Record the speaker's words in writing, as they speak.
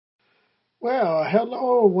Well,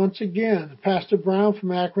 hello once again. Pastor Brown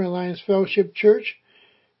from Akron Alliance Fellowship Church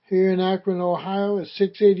here in Akron, Ohio at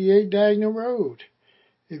 688 Diagonal Road.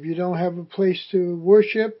 If you don't have a place to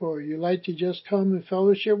worship or you like to just come and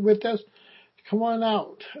fellowship with us, come on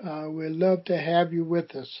out. We'd love to have you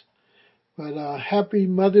with us. But happy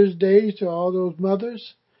Mother's Day to all those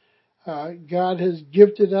mothers. God has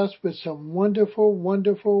gifted us with some wonderful,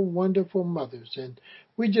 wonderful, wonderful mothers. And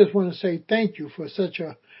we just want to say thank you for such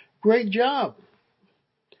a great job.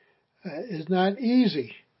 It's not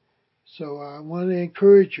easy. So I want to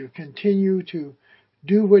encourage you, continue to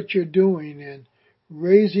do what you're doing and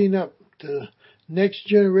raising up the next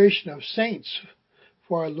generation of saints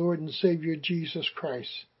for our Lord and Savior Jesus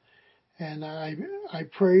Christ. And I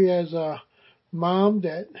pray as a mom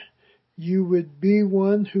that you would be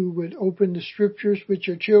one who would open the scriptures with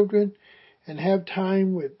your children and have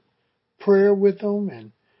time with prayer with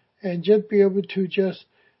them and just be able to just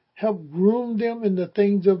help groom them in the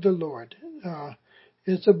things of the Lord.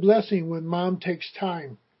 It's a blessing when mom takes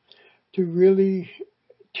time to really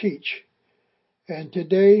teach. And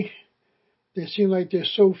today, there seem like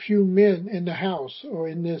there's so few men in the house or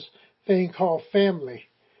in this thing called family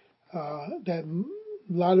that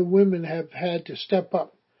a lot of women have had to step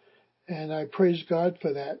up. And I praise God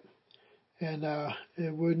for that. And if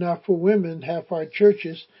it were not for women, half our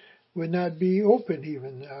churches would not be open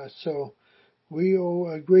even. So we owe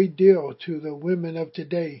a great deal to the women of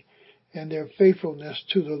today and their faithfulness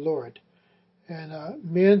to the Lord. And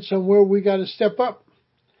men, somewhere we got to step up.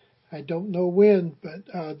 I don't know when,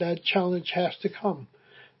 but that challenge has to come.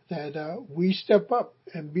 That we step up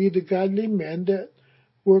and be the godly men that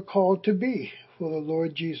we're called to be for the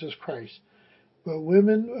Lord Jesus Christ. But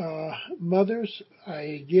women, mothers, I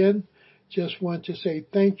again just want to say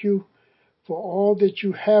thank you for all that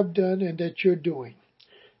you have done and that you're doing.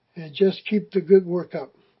 And just keep the good work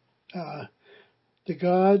up. Our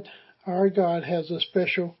God has a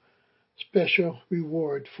special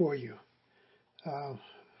reward for you.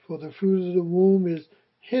 For the fruit of the womb is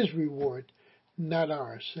His reward, not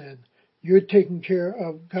ours. And you're taking care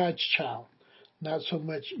of God's child. Not so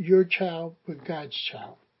much your child, but God's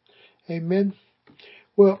child. Amen.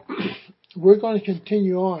 Well, we're going to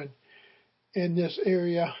continue on in this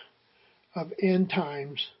area of end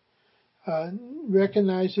times.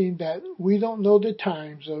 Recognizing that we don't know the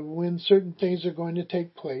times of when certain things are going to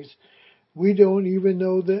take place. We don't even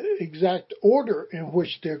know the exact order in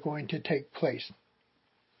which they're going to take place.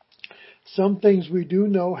 Some things we do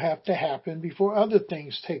know have to happen before other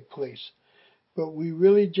things take place. But we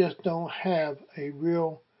really just don't have a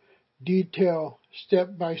real detailed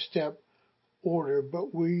step-by-step order.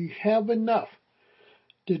 But we have enough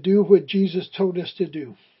to do what Jesus told us to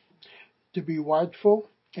do. To be watchful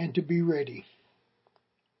and to be ready.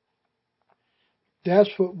 That's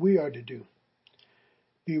what we are to do.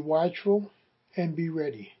 Be watchful and be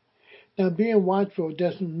ready. Now, being watchful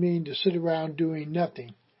doesn't mean to sit around doing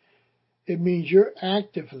nothing. It means you're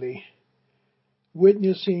actively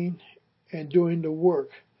witnessing and doing the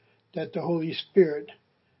work that the Holy Spirit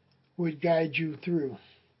would guide you through.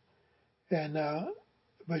 And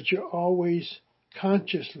but you're always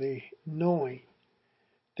consciously knowing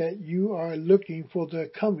that you are looking for the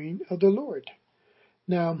coming of the Lord.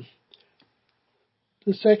 Now,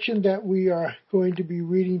 the section that we are going to be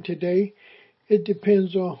reading today, it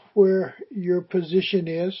depends on where your position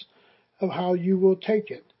is of how you will take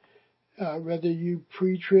it. Whether you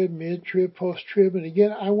pre-trib, mid-trib, post-trib. And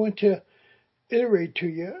again, I want to iterate to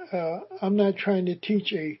you, I'm not trying to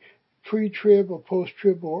teach a pre-trib or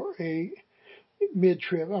post-trib or a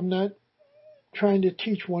mid-trib. I'm not trying to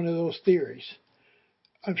teach one of those theories.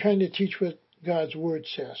 I'm trying to teach what God's Word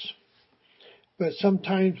says. But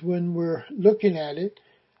sometimes when we're looking at it,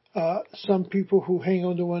 some people who hang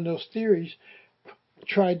on to one of those theories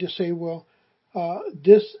try to say, well,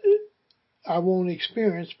 this I won't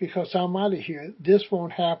experience because I'm out of here. This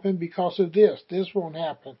won't happen because of this. This won't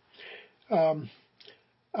happen.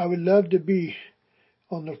 I would love to be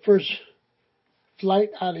on the first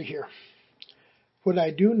flight out of here. What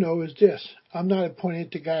I do know is this. I'm not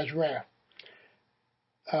appointed to God's wrath.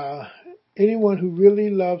 Anyone who really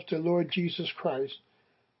loves the Lord Jesus Christ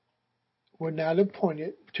were not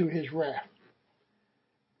appointed to His wrath.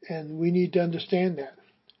 And we need to understand that.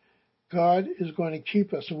 God is going to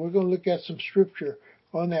keep us. And we're going to look at some scripture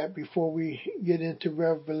on that before we get into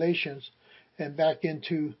Revelations and back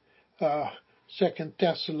into 2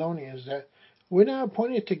 Thessalonians, that we're not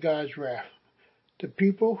appointed to God's wrath. The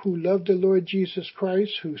people who love the Lord Jesus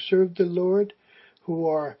Christ, who serve the Lord, who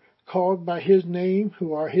are called by His name,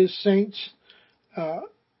 who are His saints,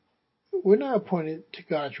 we're not appointed to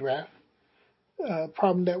God's wrath.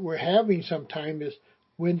 problem that we're having sometimes is,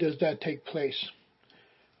 when does that take place?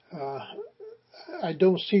 I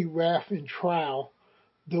don't see wrath and trial,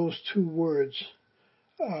 those two words,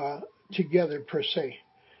 together per se.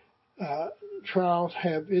 Trials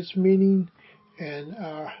have its meaning, and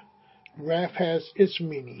wrath has its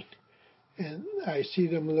meaning. And I see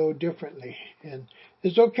them a little differently. And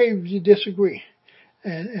it's okay if you disagree.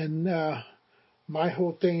 And my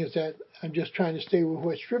whole thing is that I'm just trying to stay with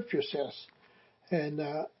what Scripture says. And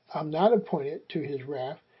I'm not appointed to his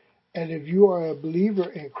wrath. And if you are a believer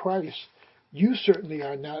in Christ, you certainly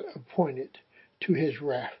are not appointed to his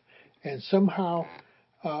wrath. And somehow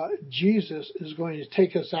Jesus is going to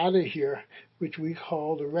take us out of here, which we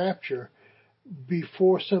call the rapture,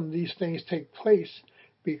 before some of these things take place,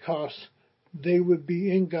 because they would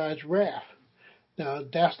be in God's wrath. Now,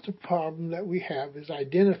 that's the problem that we have, is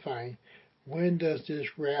identifying when does this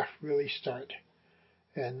wrath really start.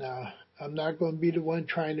 And I'm not going to be the one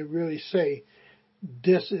trying to really say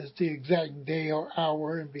this is the exact day or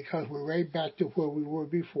hour, and because we're right back to where we were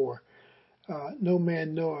before. No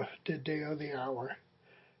man knoweth the day or the hour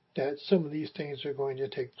that some of these things are going to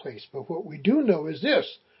take place. But what we do know is this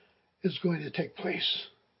is going to take place.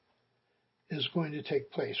 Is going to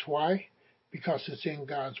take place. Why? Because it's in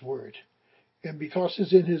God's Word. And because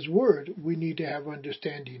it's in His Word, we need to have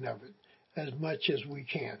understanding of it as much as we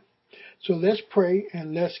can. So let's pray,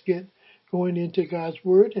 and let's get going into God's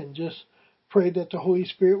Word, and just pray that the Holy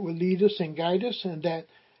Spirit will lead us and guide us, and that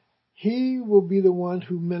He will be the one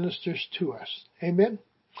who ministers to us. Amen.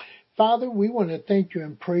 Father, we want to thank you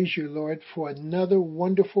and praise you, Lord, for another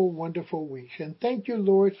wonderful, wonderful week. And thank you,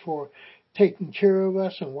 Lord, for taking care of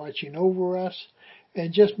us and watching over us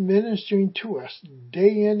and just ministering to us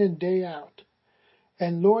day in and day out.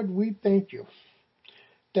 And Lord, we thank you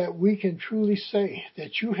that we can truly say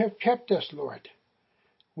that you have kept us, Lord.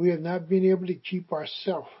 We have not been able to keep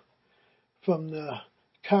ourselves from the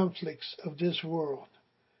conflicts of this world.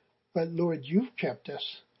 But Lord, you've kept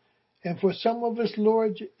us. And for some of us,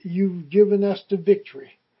 Lord, you've given us the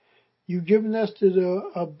victory. You've given us the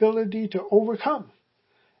ability to overcome.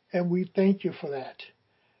 And we thank you for that.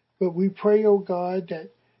 But we pray, oh God, that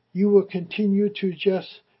you will continue to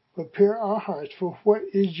just prepare our hearts for what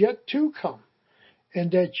is yet to come. And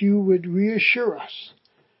that you would reassure us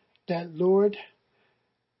that, Lord,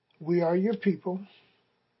 we are your people.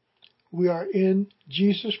 We are in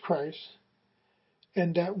Jesus Christ.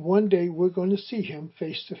 And that one day we're going to see him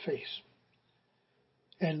face to face.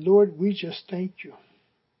 And Lord, we just thank you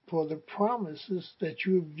for the promises that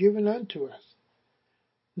you have given unto us.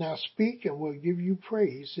 Now speak, and we'll give you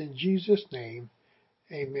praise in Jesus' name.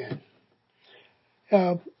 Amen.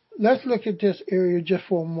 Let's look at this area just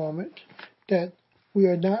for a moment, that we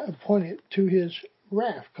are not appointed to his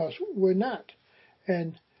wrath, because we're not.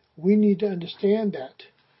 And we need to understand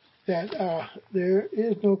that there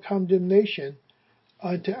is no condemnation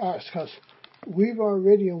unto us, because we've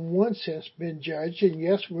already in one sense been judged, and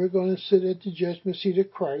yes, we're going to sit at the judgment seat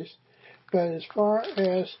of Christ. But as far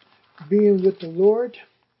as being with the Lord,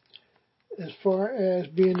 as far as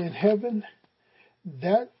being in heaven,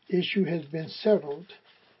 that issue has been settled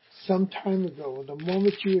some time ago, the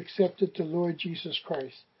moment you accepted the Lord Jesus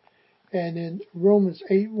Christ. And in Romans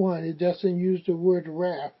 8:1, it doesn't use the word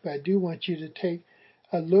wrath, but I do want you to take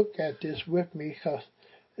a look at this with me, because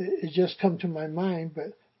it just come to my mind.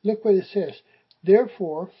 But look what it says.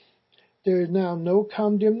 Therefore, there is now no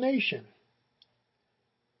condemnation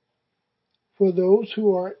for those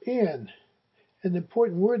who are in. An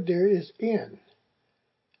important word there is in.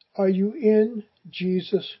 Are you in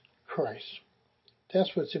Jesus Christ?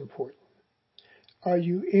 That's what's important. Are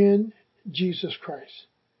you in Jesus Christ?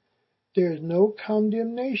 There is no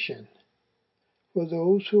condemnation for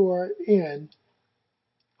those who are in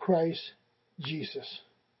Christ Jesus.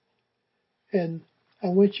 And I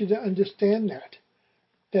want you to understand that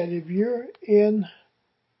if you're in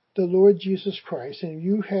the Lord Jesus Christ and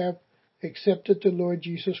you have accepted the Lord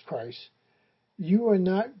Jesus Christ, you are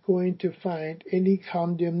not going to find any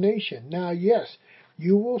condemnation. Now, yes,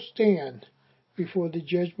 you will stand before the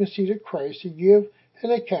judgment seat of Christ to give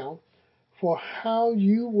an account for how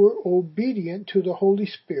you were obedient to the Holy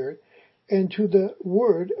Spirit and to the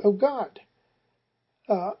Word of God.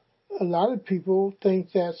 A lot of people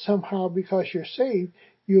think that somehow because you're saved,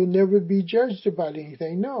 you'll never be judged about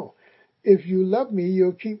anything. No. If you love me,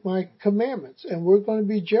 you'll keep my commandments. And we're going to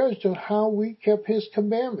be judged on how we kept his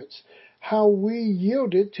commandments, how we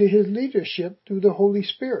yielded to his leadership through the Holy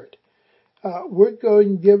Spirit. We're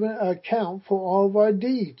going to give an account for all of our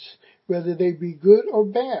deeds, whether they be good or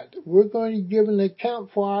bad. We're going to give an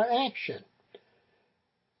account for our action,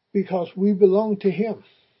 because we belong to him.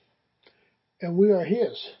 and we are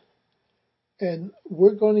His. And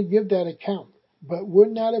we're going to give that account. But we're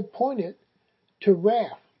not appointed to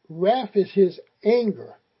wrath. Wrath is His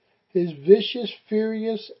anger, His vicious,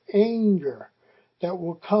 furious anger that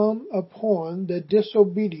will come upon the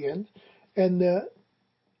disobedient and the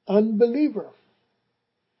unbeliever.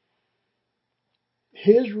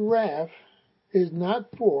 His wrath is not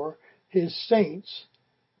for His saints,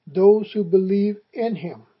 those who believe in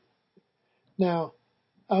Him. Now,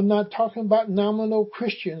 I'm not talking about nominal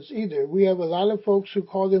Christians either. We have a lot of folks who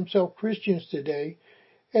call themselves Christians today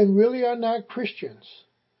and really are not Christians.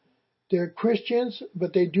 They're Christians,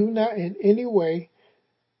 but they do not in any way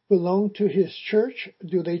belong to His church.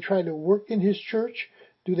 Do they try to work in His church?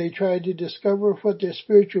 Do they try to discover what their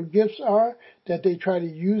spiritual gifts are? That they try to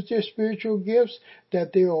use their spiritual gifts?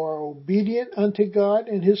 That they are obedient unto God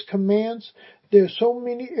and His commands? There's so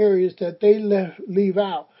many areas that they leave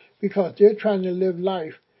out because they're trying to live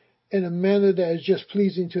life in a manner that is just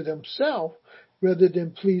pleasing to themselves rather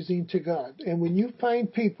than pleasing to God. And when you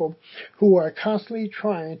find people who are constantly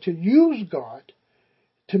trying to use God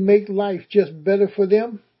to make life just better for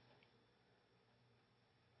them,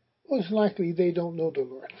 most likely they don't know the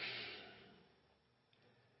Lord.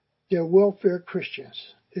 They're welfare Christians.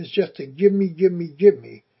 It's just a give me, give me, give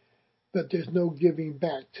me, but there's no giving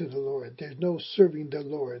back to the Lord. There's no serving the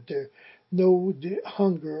Lord. There's no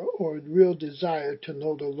hunger or real desire to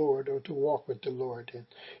know the Lord or to walk with the Lord.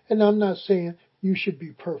 And I'm not saying you should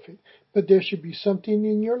be perfect, but there should be something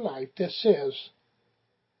in your life that says,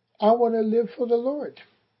 I want to live for the Lord.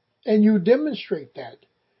 And you demonstrate that.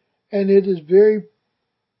 And it is very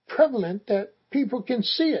prevalent that people can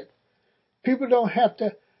see it. People don't have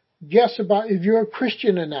to guess about if you're a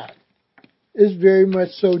Christian or not. It's very much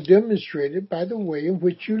so demonstrated by the way in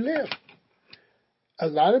which you live. A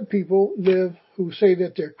lot of people who say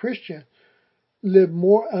that they're Christian live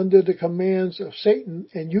more under the commands of Satan,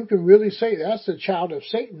 and you can really say that's a child of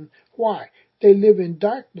Satan. Why? They live in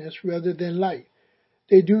darkness rather than light.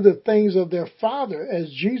 They do the things of their father,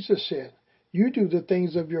 as Jesus said. You do the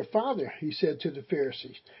things of your father, He said to the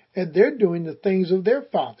Pharisees. And they're doing the things of their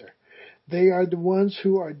father. They are the ones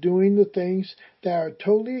who are doing the things that are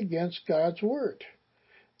totally against God's word.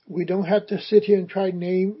 We don't have to sit here and try to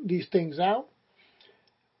name these things out.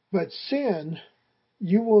 But sin,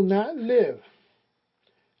 you will not live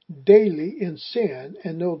daily in sin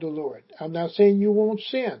and know the Lord. I'm not saying you won't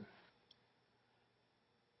sin.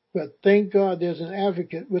 But thank God there's an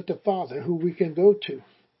advocate with the Father who we can go to.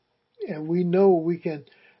 And we know we can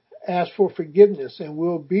ask for forgiveness and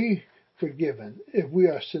will be forgiven if we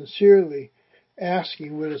are sincerely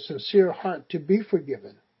asking with a sincere heart to be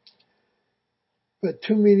forgiven. But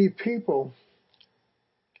too many people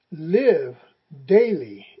live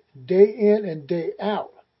daily, day in and day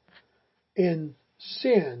out, in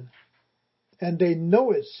sin, and they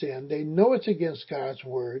know it's sin, they know it's against God's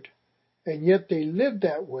word, and yet they live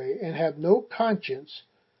that way and have no conscience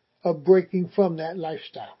of breaking from that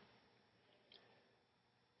lifestyle.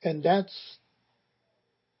 And that's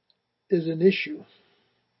is an issue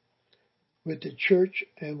with the church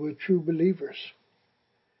and with true believers,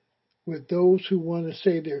 with those who want to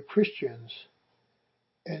say they're Christians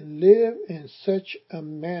and live in such a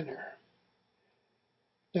manner.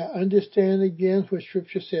 Now understand again what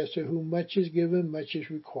Scripture says, to whom much is given, much is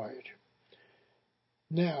required.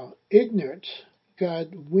 Now, ignorance,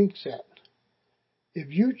 God winks at.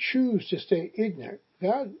 If you choose to stay ignorant,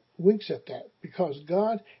 God winks at that because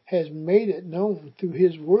God has made it known through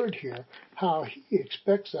His Word here how He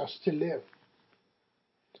expects us to live.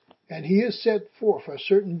 And He has set forth a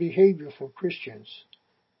certain behavior for Christians,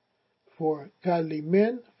 for godly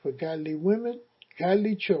men, for godly women,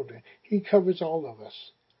 godly children. He covers all of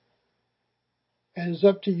us. And it's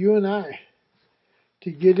up to you and I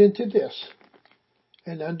to get into this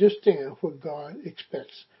and understand what God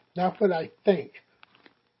expects. Not what I think,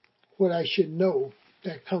 what I should know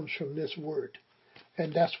that comes from this word.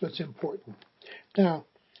 And that's what's important. Now,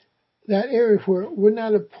 that area where we're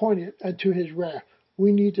not appointed unto His wrath,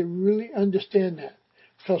 we need to really understand that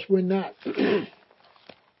because we're not. And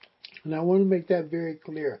I want to make that very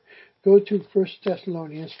clear. Go to 1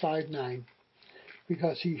 Thessalonians 5:9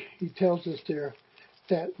 because he tells us there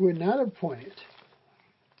that we're not appointed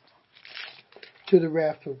to the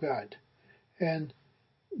wrath of God. And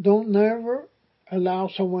don't never allow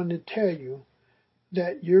someone to tell you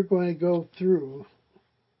that you're going to go through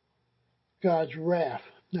God's wrath.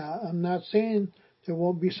 Now, I'm not saying there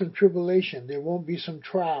won't be some tribulation, there won't be some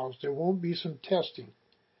trials, there won't be some testing.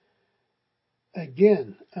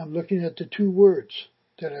 Again, I'm looking at the two words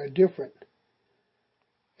that are different.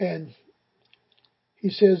 And he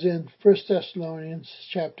says in 1 Thessalonians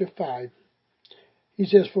chapter 5, He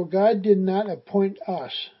says, for God did not appoint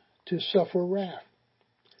us to suffer wrath.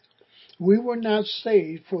 We were not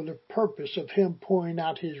saved for the purpose of him pouring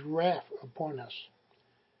out his wrath upon us.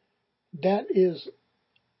 That is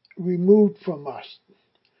removed from us.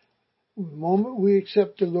 The moment we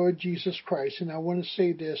accept the Lord Jesus Christ, and I want to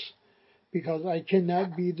say this because I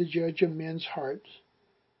cannot be the judge of men's hearts,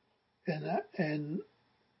 and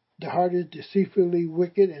the heart is deceitfully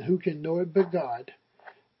wicked, and who can know it but God?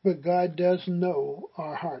 But God does know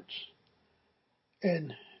our hearts,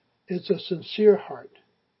 and it's a sincere heart.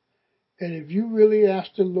 And if you really ask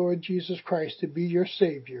the Lord Jesus Christ to be your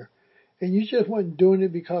Savior, and you just weren't doing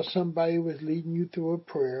it because somebody was leading you through a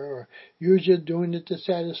prayer, or you were just doing it to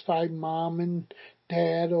satisfy mom and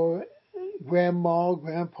dad or grandma,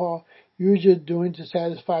 grandpa, you were just doing it to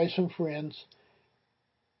satisfy some friends,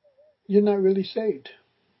 you're not really saved.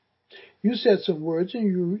 You said some words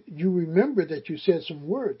and you remember that you said some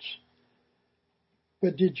words.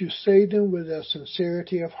 But did you say them with a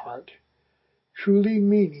sincerity of heart, truly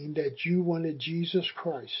meaning that you wanted Jesus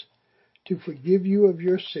Christ to forgive you of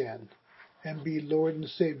your sin and be Lord and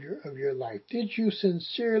Savior of your life? Did you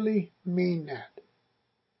sincerely mean that?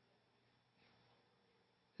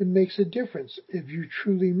 It makes a difference if you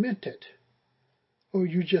truly meant it, or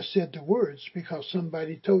you just said the words because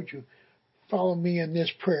somebody told you, follow me in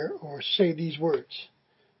this prayer or say these words.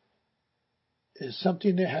 It's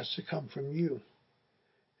something that has to come from you.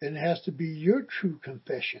 And it has to be your true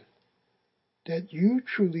confession that you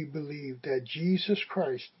truly believe that Jesus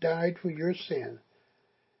Christ died for your sin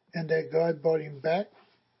and that God brought him back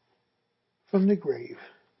from the grave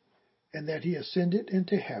and that he ascended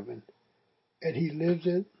into heaven and he lives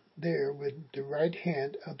there with the right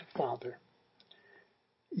hand of the Father.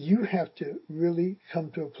 You have to really come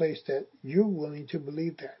to a place that you're willing to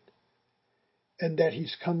believe that and that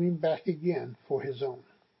he's coming back again for his own.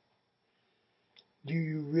 Do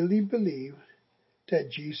you really believe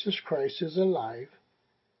that Jesus Christ is alive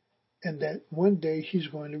and that one day he's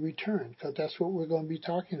going to return? Because that's what we're going to be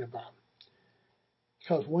talking about.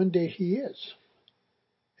 Because one day he is.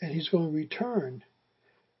 And he's going to return,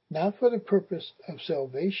 not for the purpose of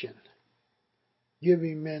salvation,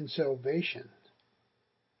 giving men salvation.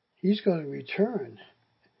 He's going to return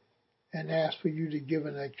and ask for you to give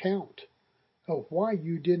an account of why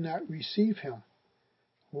you did not receive him,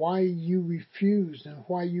 why you refused and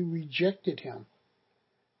why you rejected him.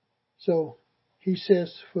 So he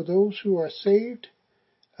says, for those who are saved,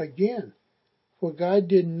 again, for God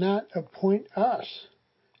did not appoint us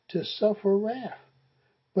to suffer wrath,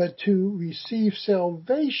 but to receive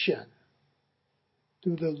salvation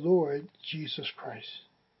through the Lord Jesus Christ.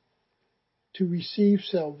 To receive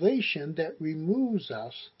salvation that removes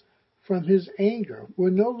us from his anger. We're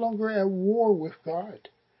no longer at war with God.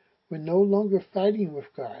 We're no longer fighting with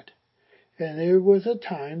God. And there was a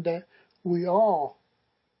time that we all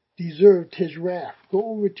deserved his wrath. Go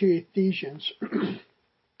over to Ephesians.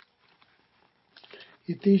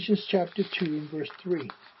 Ephesians chapter 2 and verse 3.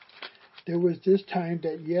 There was this time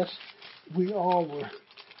that, yes, we all were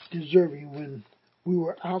deserving when we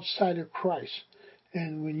were outside of Christ.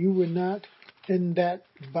 And when you were not in that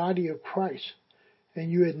body of Christ,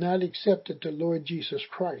 and you had not accepted the Lord Jesus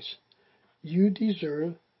Christ, you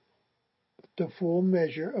deserve the full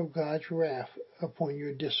measure of God's wrath upon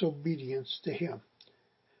your disobedience to him.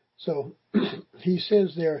 So he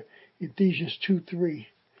says there, Ephesians 2:3.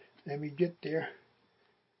 Let me get there.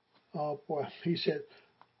 Oh boy. He said,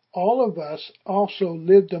 all of us also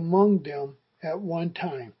lived among them at one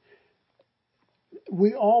time.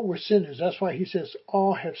 We all were sinners. That's why he says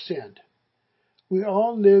all have sinned. We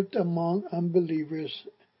all lived among unbelievers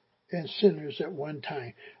and sinners at one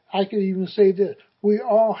time. I could even say this. We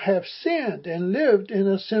all have sinned and lived in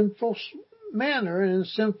a sinful manner and in a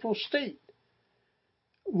sinful state.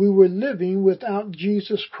 We were living without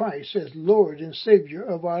Jesus Christ as Lord and Savior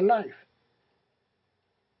of our life.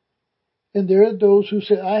 And there are those who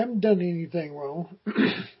say, I haven't done anything wrong.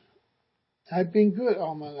 I've been good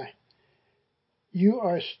all my life. You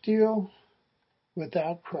are still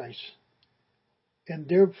without Christ. And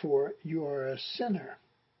therefore, you are a sinner.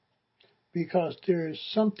 Because there is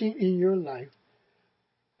something in your life,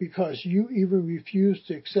 because you even refuse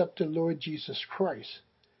to accept the Lord Jesus Christ,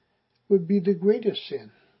 would be the greatest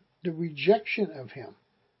sin. The rejection of him,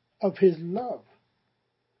 of his love,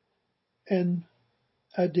 and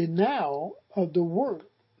a denial of the work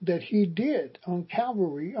that he did on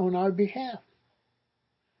Calvary on our behalf.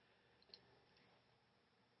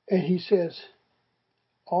 And he says,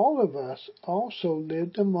 all of us also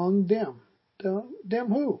lived among them. Them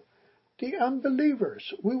who? The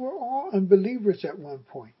unbelievers. We were all unbelievers at one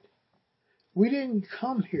point. We didn't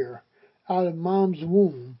come here out of mom's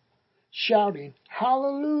womb, shouting,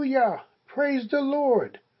 "Hallelujah! Praise the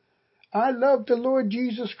Lord! I love the Lord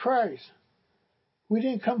Jesus Christ." We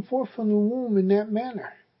didn't come forth from the womb in that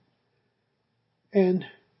manner. And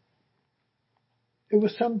it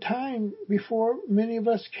was some time before many of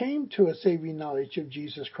us came to a saving knowledge of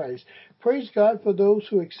Jesus Christ. Praise God for those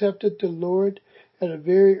who accepted the Lord at a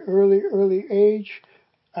very early age.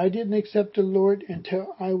 I didn't accept the Lord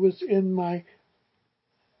until I was in my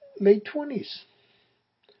late 20s.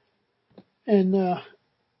 And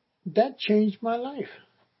that changed my life.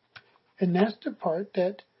 And that's the part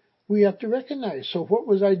that we have to recognize. So what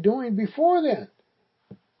was I doing before then?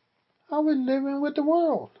 I was living with the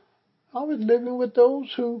world. I was living with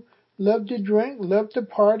those who loved to drink, loved to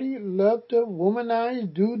party, loved to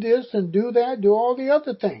womanize, do this and do that, do all the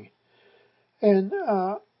other things. And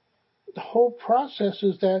the whole process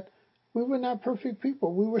is that we were not perfect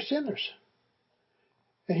people. We were sinners.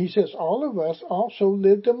 And he says all of us also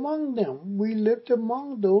lived among them. We lived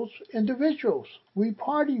among those individuals. We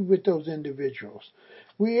partied with those individuals.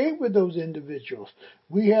 We ate with those individuals.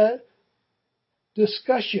 We had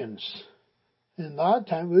discussions. And a lot of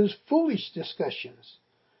times it was foolish discussions.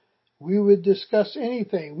 We would discuss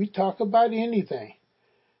anything. We talk about anything.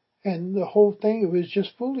 And the whole thing, it was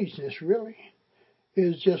just foolishness, really. It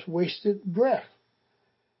was just wasted breath.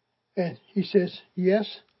 And he says,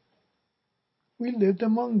 yes, we lived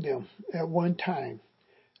among them at one time.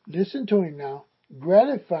 Listen to him now.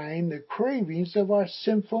 Gratifying the cravings of our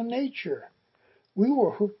sinful nature. We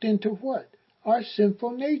were hooked into what? Our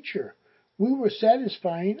sinful nature. We were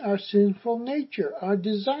satisfying our sinful nature, our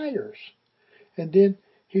desires. And then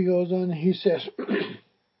he goes on and he says,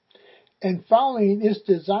 and following its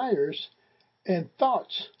desires and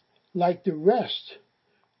thoughts like the rest,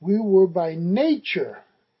 we were by nature,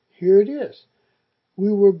 here it is,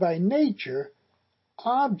 we were by nature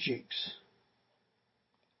objects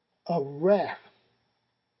of wrath.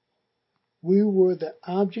 We were the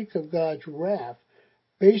object of God's wrath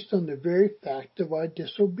based on the very fact of our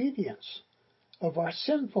disobedience, of our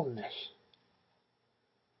sinfulness.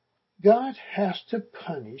 God has to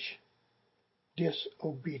punish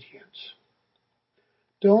disobedience.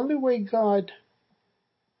 The only way God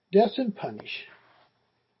doesn't punish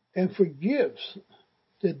and forgives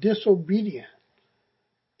the disobedient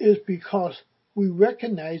is because we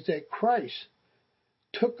recognize that Christ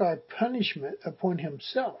took our punishment upon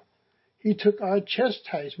himself. He took our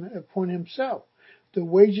chastisement upon himself. The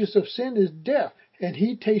wages of sin is death, and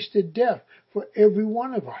he tasted death for every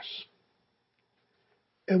one of us.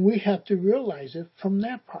 And we have to realize it from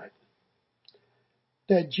that part,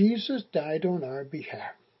 that Jesus died on our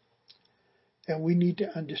behalf. And we need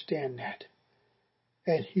to understand that.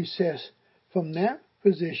 And he says, from that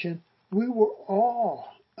position, we were all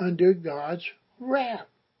under God's wrath.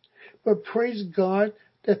 But praise God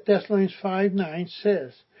that Thessalonians 5:9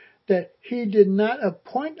 says that he did not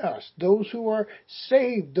appoint us, those who are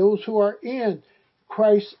saved, those who are in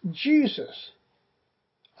Christ Jesus,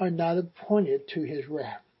 are not appointed to his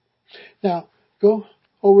wrath. Now, go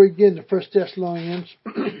over again to 1 Thessalonians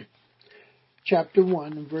chapter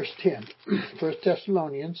 1 and verse 10. 1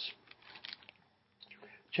 Thessalonians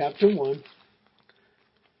chapter 1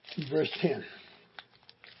 and verse 10.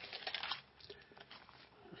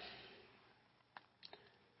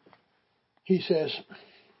 He says,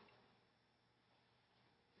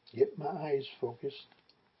 get my eyes focused.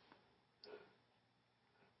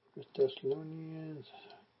 1 Thessalonians,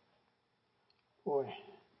 boy.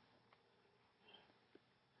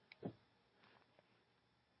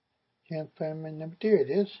 Can't find my number. There it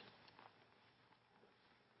is.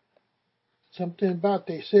 Something about,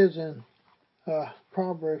 they says in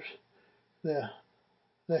Proverbs, the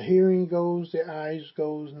hearing goes, the eyes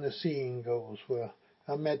goes, and the seeing goes. Well,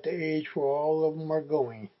 I'm at the age where all of them are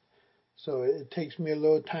going. So it takes me a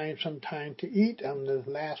little time sometime to eat. I'm the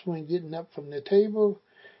last one getting up from the table.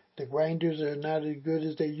 The grinders are not as good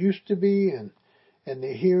as they used to be, and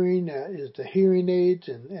the hearing is the hearing aids,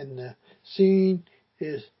 and the seeing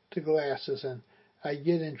is the glasses. And I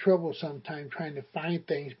get in trouble sometimes trying to find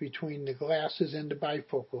things between the glasses and the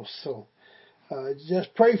bifocals. So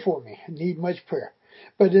just pray for me. I need much prayer.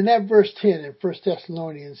 But in that verse 10 in 1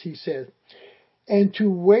 Thessalonians, he said, and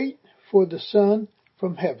to wait for the Son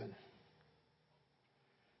from heaven.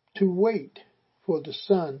 To wait for the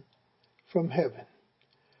Son from heaven,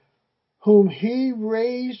 whom he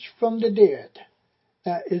raised from the dead.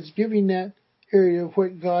 Now, it's giving that area of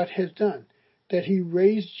what God has done, that he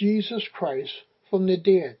raised Jesus Christ from the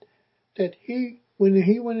dead. That when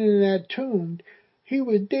he went in that tomb, he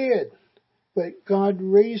was dead, but God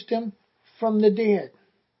raised him from the dead.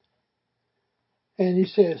 And he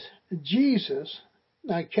says, Jesus,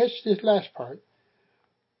 now catch this last part,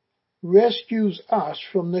 rescues us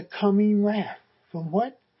from the coming wrath. From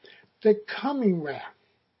what? The coming wrath.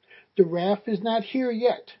 The wrath is not here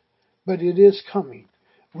yet, but it is coming.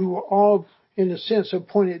 We were all, in a sense,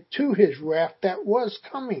 appointed to his wrath that was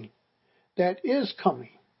coming, that is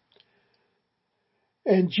coming.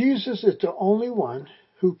 And Jesus is the only one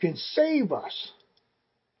who can save us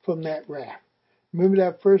from that wrath. Remember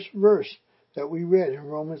that first verse that we read in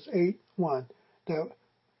Romans 8:1, that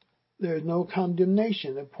there is no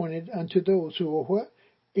condemnation appointed unto those who are what?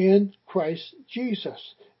 In Christ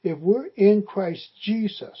Jesus. If we're in Christ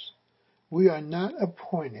Jesus, we are not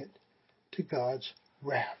appointed to God's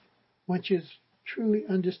wrath. I want you to truly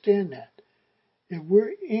understand that. If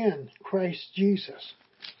we're in Christ Jesus,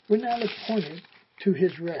 we're not appointed to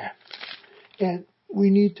his wrath. And we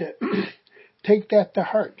need to take that to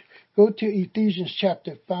heart. Go to Ephesians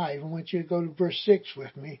chapter 5. I want you to go to verse 6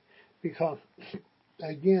 with me, because,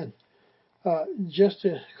 again, just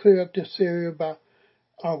to clear up this area about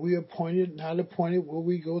are we appointed, not appointed, will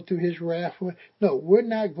we go through his wrath? No, we're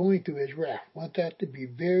not going through his wrath. I want that to be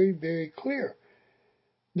very, very clear.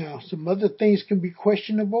 Now, some other things can be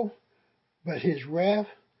questionable, but his wrath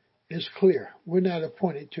is clear. We're not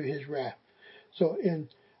appointed to his wrath. So in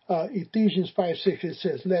Ephesians 5:6 it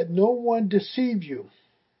says, let no one deceive you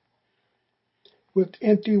with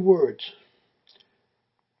empty words.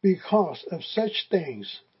 Because of such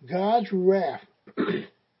things, God's wrath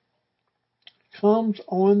comes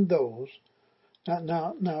on those.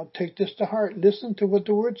 Now take this to heart. Listen to what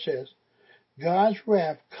the word says. God's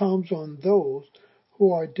wrath comes on those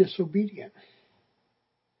who are disobedient.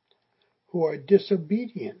 Who are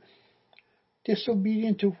disobedient.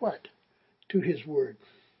 Disobedient to what? To his word.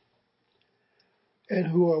 And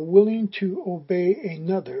who are willing to obey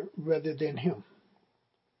another rather than him.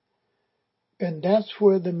 And that's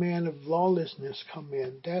where the man of lawlessness come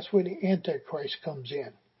in. That's where the Antichrist comes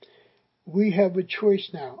in. We have a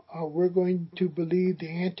choice now. Are we going to believe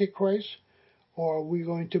the Antichrist, or are we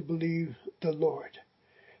going to believe the Lord?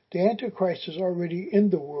 The Antichrist is already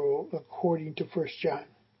in the world according to 1 John.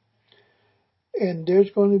 And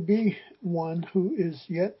there's going to be one who is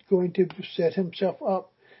yet going to set himself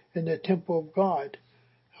up in the temple of God,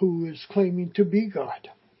 who is claiming to be God.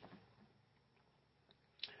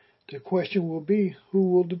 The question will be,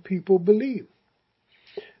 who will the people believe?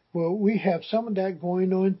 Well, we have some of that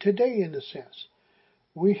going on today in a sense.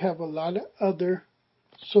 We have a lot of other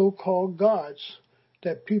so-called gods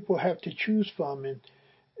that people have to choose from, and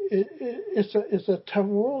it's a tough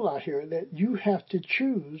world out here that you have to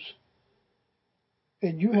choose,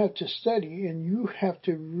 and you have to study, and you have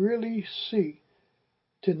to really seek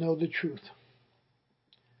to know the truth.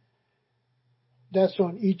 That's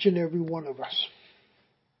on each and every one of us.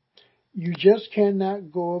 You just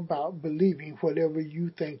cannot go about believing whatever you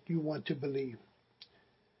think you want to believe.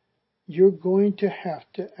 You're going to have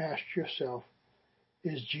to ask yourself,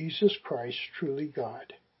 is Jesus Christ truly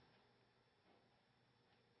God?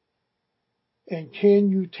 And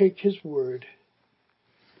can you take his word,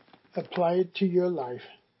 apply it to your life,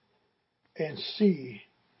 and see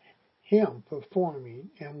him performing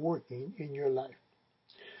and working in your life?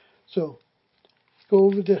 So, go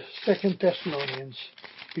over to 2 Thessalonians,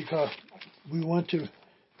 because we want to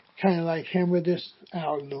kind of like hammer this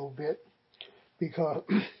out a little bit, because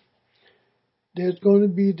there's going to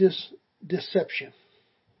be this deception.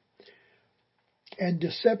 And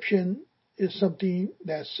deception is something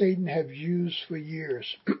that Satan has used for years.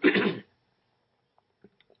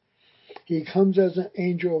 He comes as an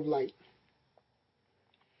angel of light.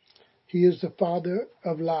 He is the father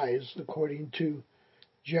of lies, according to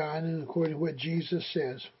John and according to what Jesus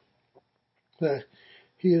says, that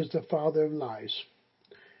he is the father of lies.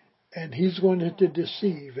 And he's going to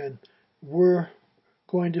deceive, and we're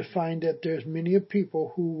going to find that there's many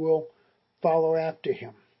people who will follow after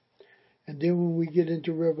him. And then when we get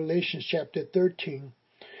into Revelation chapter 13,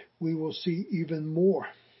 we will see even more.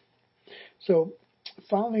 So,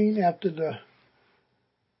 following after the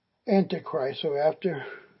Antichrist, or after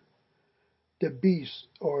the beast,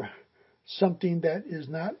 or something that is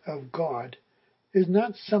not of God, is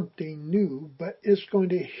not something new, but it's going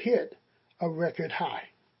to hit a record high.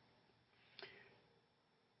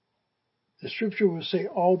 The scripture will say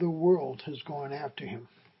all the world has gone after him.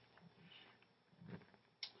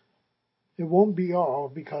 It won't be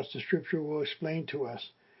all, because the scripture will explain to us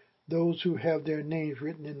those who have their names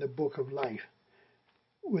written in the book of life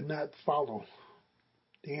would not follow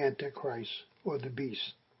the Antichrist or the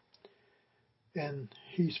beast. And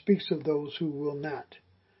he speaks of those who will not.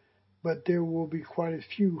 But there will be quite a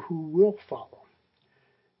few who will follow.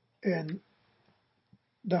 And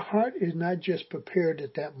The heart is not just prepared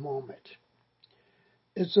at that moment.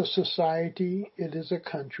 It's a society, it is a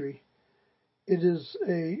country, it is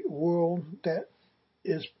a world that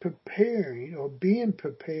is preparing or being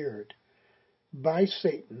prepared by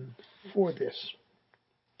Satan for this.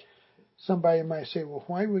 Somebody might say, well,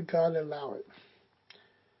 why would God allow it?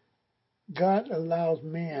 God allows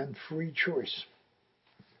man free choice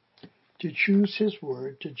to choose his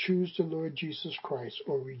word, to choose the Lord Jesus Christ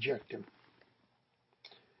or reject him.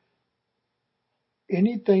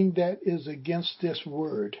 Anything that is against this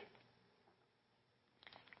word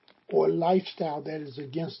or lifestyle that is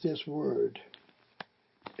against this word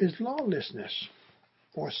is lawlessness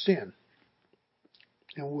or sin.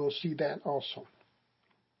 And we'll see that also.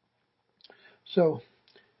 So,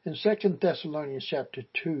 in 2 Thessalonians chapter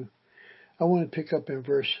 2, I want to pick up in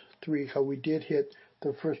verse 3 because we did hit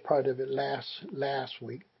the first part of it last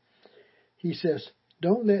week. He says,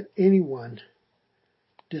 don't let anyone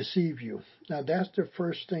deceive you. Now that's the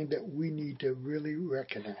first thing that we need to really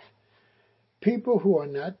recognize. People who are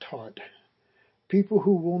not taught, people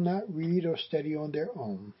who will not read or study on their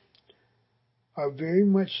own, are very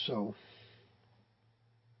much so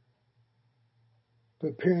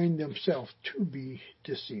preparing themselves to be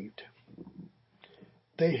deceived.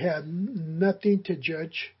 They have nothing to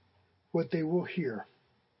judge what they will hear,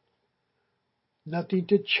 nothing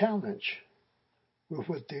to challenge with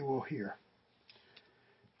what they will hear.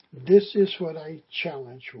 This is what I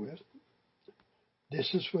challenge with.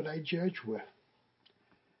 This is what I judge with,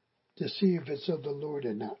 to see if it's of the Lord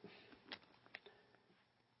or not.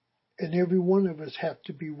 And every one of us have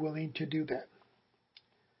to be willing to do that.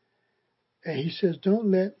 And he says,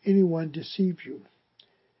 don't let anyone deceive you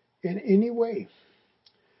in any way,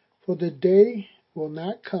 for the day will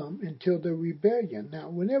not come until the rebellion. Now,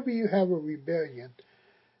 whenever you have a rebellion,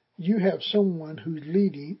 you have someone who's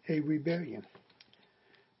leading a rebellion.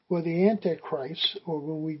 Well, the Antichrist, or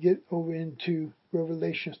when we get over into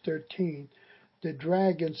Revelation 13, the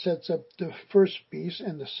dragon sets up the first beast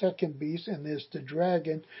and the second beast, and there's the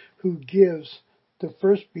dragon who gives the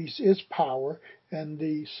first beast its power, and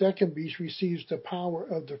the second beast receives the power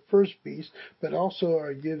of the first beast, but also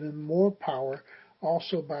are given more power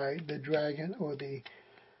also by the dragon or the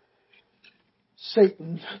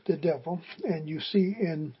Satan, the devil. And you see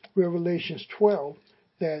in Revelations 12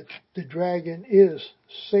 that the dragon is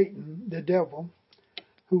Satan, the devil,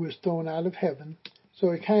 who is thrown out of heaven.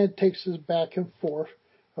 So it kind of takes us back and forth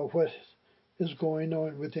of what is going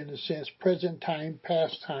on within a sense, present time,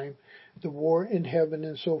 past time, the war in heaven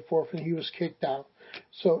and so forth, and he was kicked out.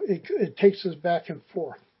 So it takes us back and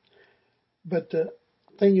forth. But the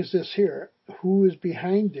thing is this here, who is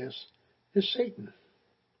behind this is Satan.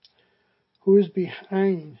 Who is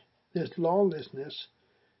behind this lawlessness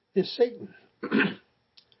is Satan.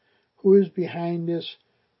 Who is behind this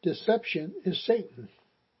deception is Satan.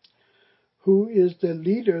 Who is the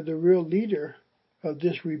leader, the real leader of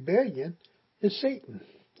this rebellion is Satan.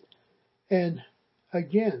 And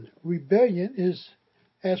again, rebellion is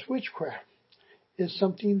as witchcraft. It's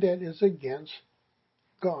something that is against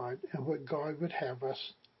God and what God would have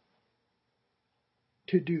us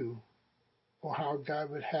to do, or how God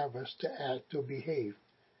would have us to act or behave.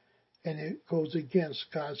 And it goes against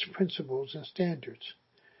God's principles and standards.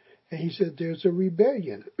 And he said there's a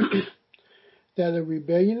rebellion. That a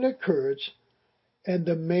rebellion occurs, and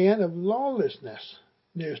the man of lawlessness,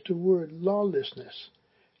 there's the word lawlessness.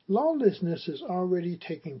 Lawlessness is already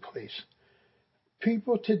taking place.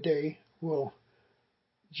 People today will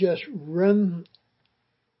just run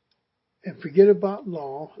and forget about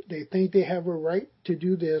law. They think they have a right to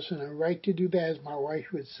do this and a right to do that, as my wife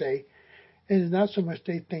would say. And it's not so much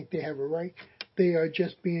they think they have a right. They are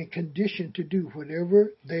just being conditioned to do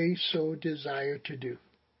whatever they so desire to do.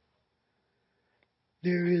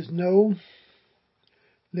 There is no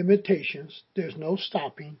limitations. There's no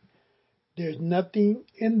stopping. There's nothing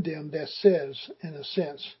in them that says, in a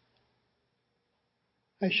sense,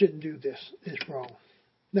 I shouldn't do this. It's wrong.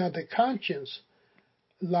 Now, the conscience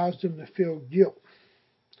allows them to feel guilt.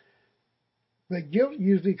 But guilt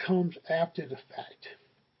usually comes after the fact.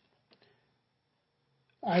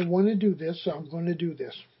 I want to do this, so I'm going to do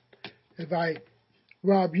this. If I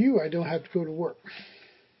rob you, I don't have to go to work.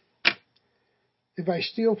 If I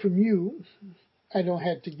steal from you, I don't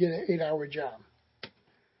have to get an 8-hour job.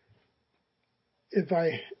 If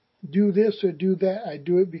I do this or do that, I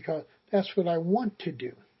do it because that's what I want to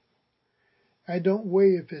do. I don't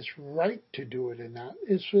weigh if it's right to do it or not.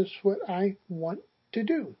 It's just what I want to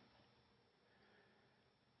do.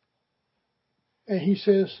 And he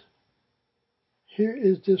says, here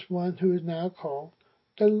is this one who is now called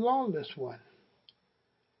the lawless one.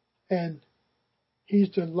 And He's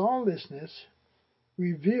the lawlessness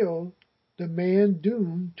revealed, the man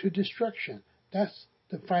doomed to destruction. That's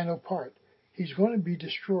the final part. He's going to be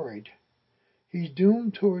destroyed. He's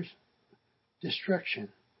doomed towards destruction.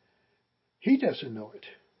 He doesn't know it,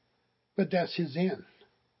 but that's his end.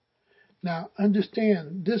 Now,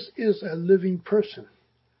 understand, this is a living person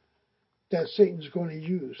that Satan's going to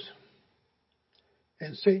use,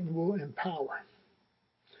 and Satan will empower.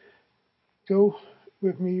 Go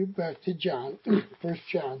with me back to John, 1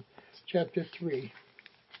 John chapter 3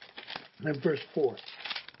 and verse 4.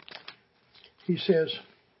 He says,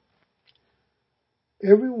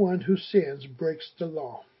 everyone who sins breaks the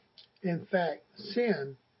law. In fact,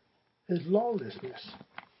 sin is lawlessness.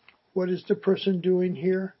 What is the person doing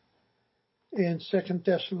here in 2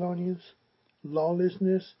 Thessalonians?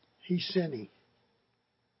 Lawlessness. He's sinning.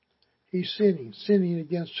 He's sinning. Sinning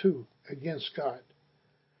against who? Against God.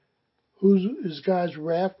 Is God's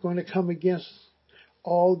wrath going to come against?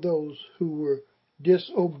 All those who were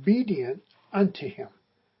disobedient unto him.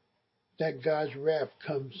 That God's wrath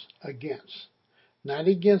comes against. Not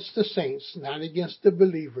against the saints, not against the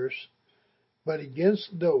believers, but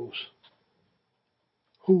against those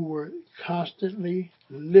who were constantly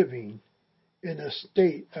living in a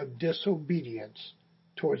state of disobedience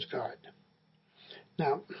towards God.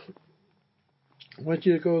 Now, I want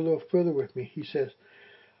you to go a little further with me. He says,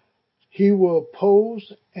 he will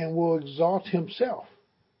oppose and will exalt himself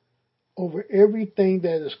over everything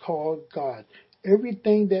that is called God.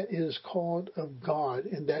 Everything that is called of God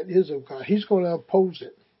and that is of God, he's going to oppose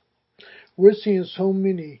it. We're seeing so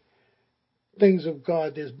many things of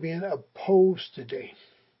God that's being opposed today.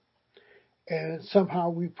 And somehow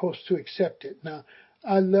we're supposed to accept it. Now,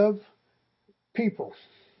 I love people,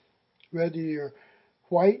 whether you're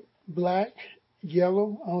white, black,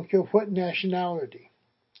 yellow, I don't care what nationality.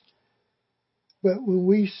 But when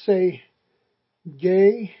we say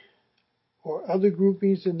gay or other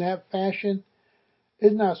groupings in that fashion,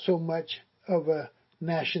 it's not so much of a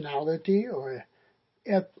nationality or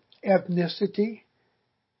ethnicity.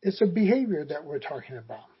 It's a behavior that we're talking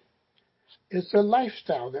about. It's a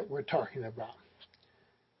lifestyle that we're talking about.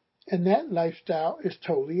 And that lifestyle is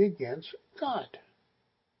totally against God.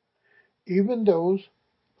 Even those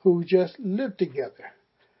who just live together,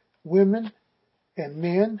 women and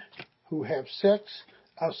men who have sex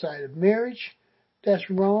outside of marriage, that's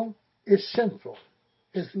wrong. It's sinful.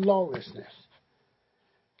 It's lawlessness.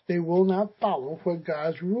 They will not follow what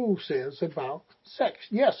God's rule says about sex.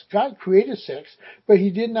 Yes, God created sex, but he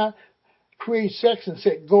did not create sex and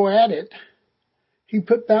say, go at it. He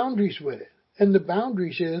put boundaries with it. And the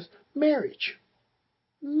boundaries is marriage.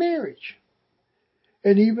 Marriage.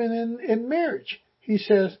 And even in marriage, he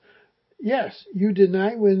says, yes, you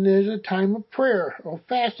deny when there's a time of prayer or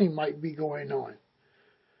fasting might be going on.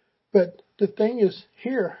 But the thing is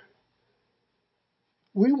here,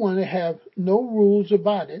 we want to have no rules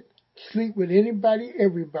about it. Sleep with anybody,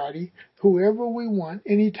 everybody, whoever we want,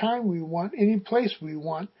 anytime we want, any place we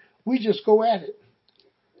want. We just go at it.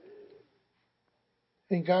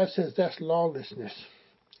 And God says that's lawlessness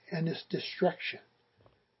and it's destruction.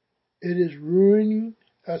 It is ruining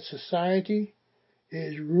a society.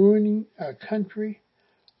 It is ruining a country.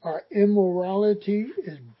 Our immorality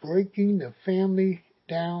is breaking the family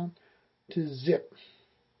down to zip,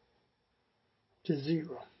 to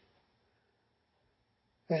zero.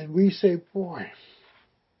 And we say, boy,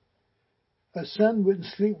 a son wouldn't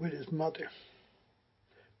sleep with his mother.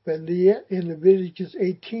 But yet in Leviticus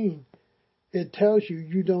 18, it tells you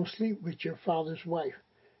you don't sleep with your father's wife.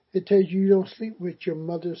 It tells you you don't sleep with your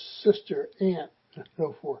mother's sister, aunt, and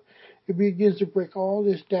so forth. It begins to break all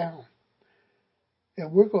this down.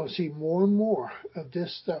 And we're going to see more and more of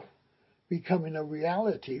this stuff becoming a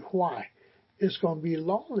reality. Why? It's going to be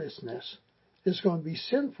lawlessness. It's going to be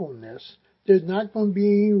sinfulness. There's not going to be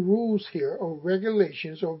any rules here or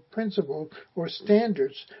regulations or principles or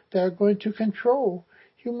standards that are going to control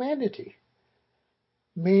humanity.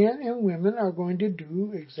 Men and women are going to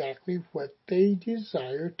do exactly what they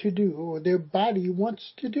desire to do or their body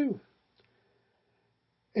wants to do.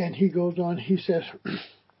 And he goes on, he says,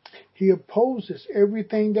 he opposes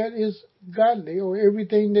everything that is godly or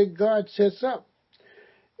everything that God sets up.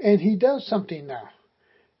 And he does something now.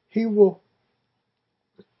 He will,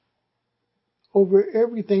 over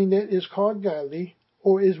everything that is called godly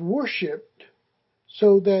or is worshipped,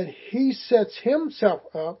 so that he sets himself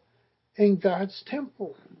up in God's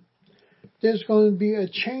temple. There's going to be a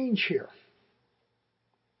change here.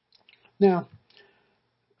 Now,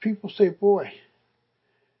 people say, boy,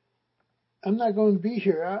 I'm not going to be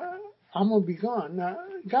here. I'm going to be gone. Now,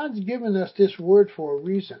 God's given us this word for a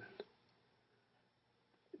reason.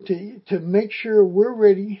 to make sure we're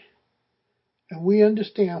ready and we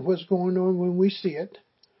understand what's going on when we see it,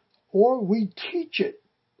 or we teach it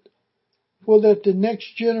so that the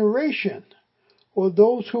next generation or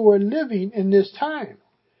those who are living in this time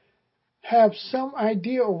have some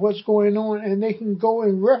idea of what's going on and they can go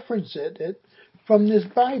and reference it from this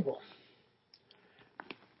Bible.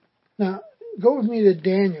 Now, go with me to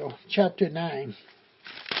Daniel chapter 9.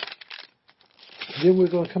 Then we're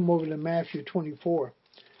going to come over to Matthew 24.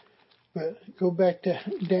 But go back to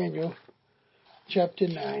Daniel chapter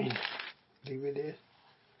 9. I believe it is.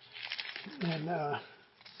 And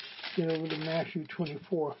get over to Matthew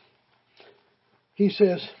 24. He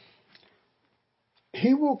says,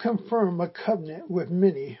 He will confirm a covenant with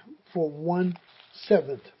many for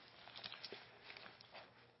 1/7.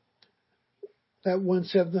 That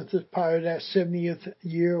 1/7 is part of that 70th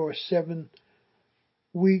year or 7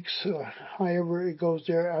 weeks, or however it goes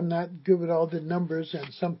there. I'm not good with all the numbers,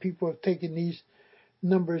 and some people have taken these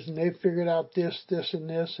numbers and they've figured out this, and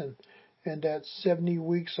this, and that 70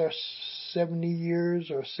 weeks are 70 years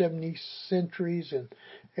or 70 centuries,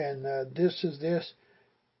 and this is this.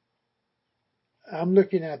 I'm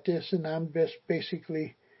looking at this, and I'm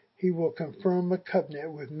basically, He will confirm a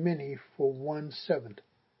covenant with many for 1/7.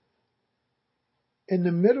 In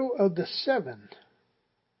the middle of the 7,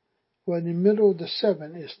 in the middle of the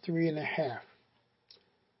 7 is 3.5.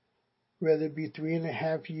 Whether it be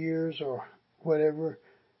 3.5 years or whatever,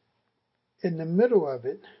 in the middle of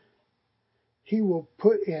it, He will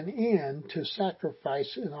put an end to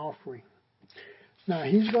sacrifice and offering. Now,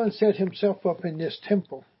 He's going to set Himself up in this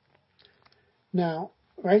temple. Now,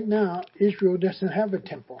 right now, Israel doesn't have a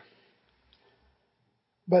temple.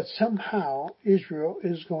 But somehow Israel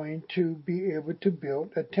is going to be able to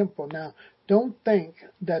build a temple. Now, don't think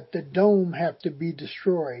that the dome have to be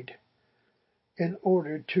destroyed in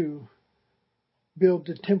order to build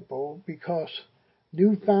the temple, because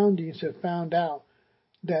new foundings have found out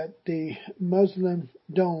that the Muslim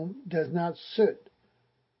dome does not sit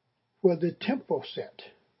where the temple sat,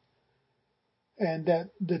 and that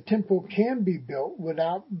the temple can be built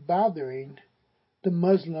without bothering the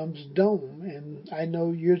Muslims' dome. And I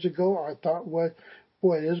know years ago I thought, well,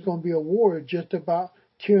 boy, there's going to be a war just about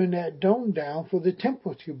tearing that dome down for the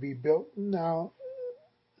temple to be built. Now,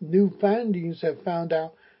 new findings have found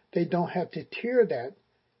out they don't have to tear that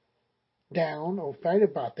down or fight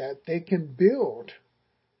about that. They can build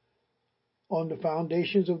on the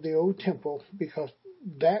foundations of the old temple, because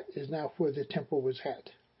that is now where the temple was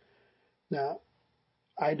at. Now,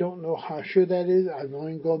 I don't know how sure that is. I'm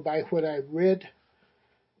only going by what I've read.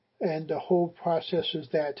 And the whole process is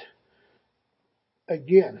that,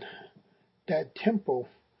 again, that temple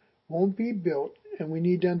won't be built, and we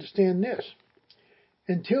need to understand this,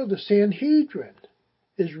 until the Sanhedrin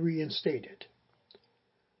is reinstated.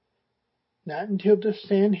 Not until the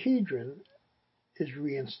Sanhedrin is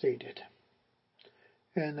reinstated.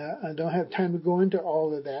 And I don't have time to go into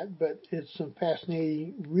all of that, but it's some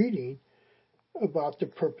fascinating reading about the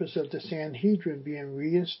purpose of the Sanhedrin being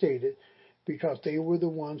reinstated, because they were the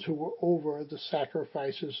ones who were over the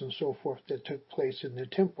sacrifices and so forth that took place in the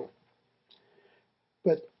temple.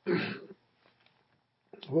 But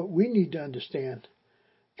what we need to understand,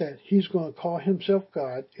 that He's going to call Himself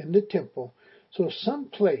God in the temple. So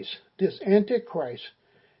someplace this Antichrist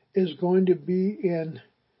is going to be in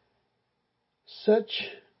such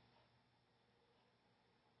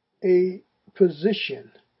a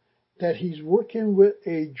position that he's working with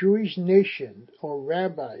a Jewish nation or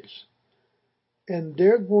rabbis, and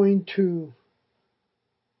they're going to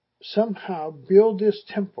somehow build this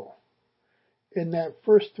temple in that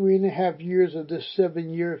first 3.5 years of this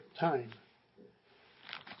 7-year time.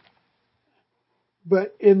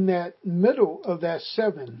 But in that middle of that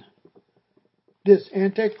 7, this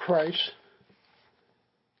Antichrist,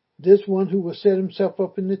 this one who will set himself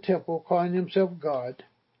up in the temple, calling himself God,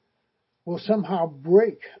 will somehow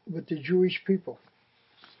break with the Jewish people.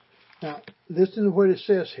 Now, listen to what it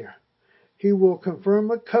says here. He will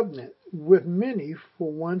confirm a covenant with many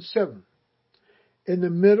for 1/7. In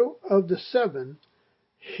the middle of the 7,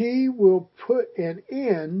 he will put an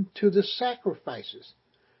end to the sacrifices.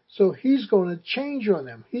 So he's going to change on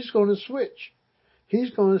them. He's going to switch.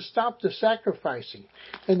 He's going to stop the sacrificing.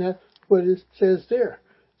 And that's what it says there,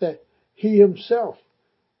 that he himself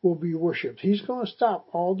will be worshipped. He's going to stop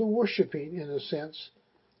all the worshiping, in a sense,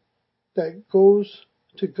 that goes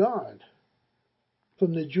to God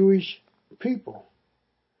from the Jewish people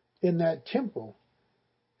in that temple,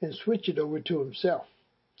 and switch it over to himself.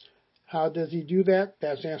 How does he do that?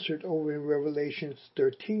 That's answered over in Revelation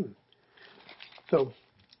 13. So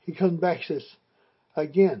he comes back and says,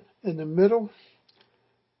 again, in the middle,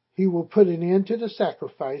 He will put an end to the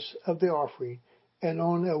sacrifice of the offering, and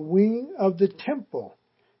on a wing of the temple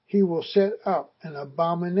he will set up an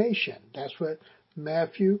abomination. That's what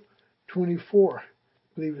Matthew 24, I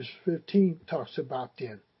believe it's 15, talks about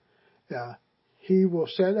then. He will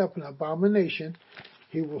set up an abomination.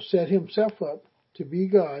 He will set himself up to be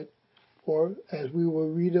God, or as we will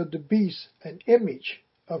read of the beast, an image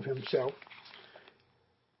of himself.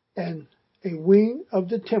 And a wing of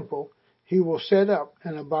the temple he will set up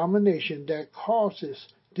an abomination that causes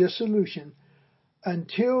dissolution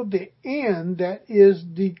until the end that is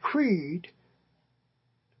decreed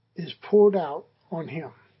is poured out on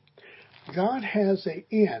him. God has an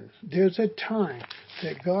end. There's a time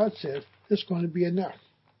that God says it's going to be enough.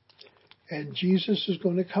 And Jesus is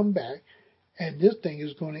going to come back, and this thing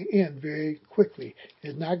is going to end very quickly.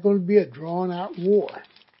 It's not going to be a drawn-out war.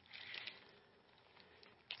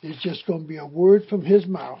 It's just going to be a word from his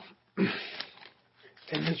mouth, and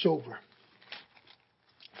it's over.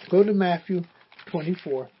 Go to Matthew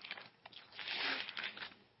 24.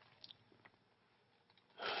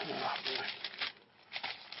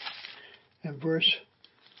 And verse,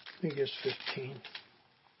 I think it's 15.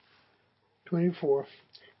 24,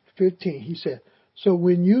 15, he said, so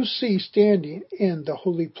when you see standing in the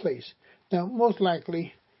holy place. Now, most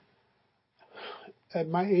likely, at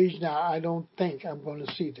my age now, I don't think I'm going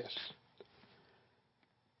to see this.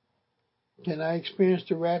 Can I experience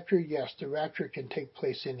the rapture? Yes, the rapture can take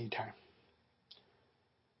place anytime.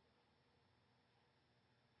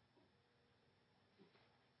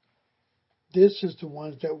 This is the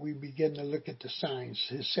ones that we begin to look at the signs,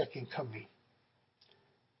 his second coming.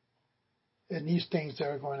 And these things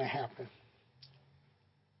are going to happen.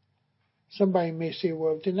 Somebody may say,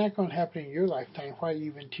 well, if they're not going to happen in your lifetime, why do you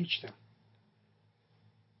even teach them?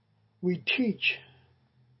 We teach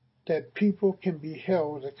that people can be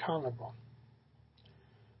held accountable.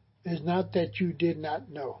 It's not that you did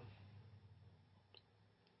not know.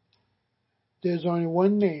 There's only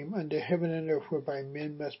one name under heaven and earth whereby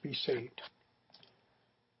men must be saved.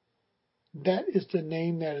 That is the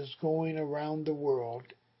name that is going around the world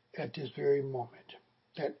at this very moment,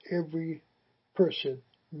 that every person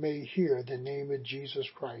may hear the name of Jesus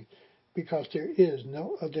Christ, because there is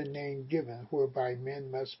no other name given whereby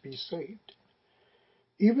men must be saved.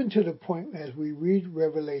 Even to the point, as we read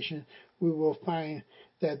Revelation, we will find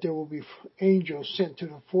that there will be angels sent to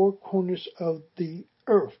the four corners of the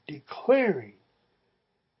earth declaring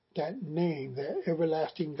that name, that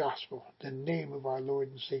everlasting gospel, the name of our Lord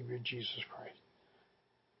and Savior Jesus Christ.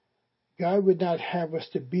 God would not have us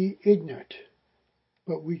to be ignorant,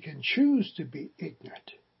 but we can choose to be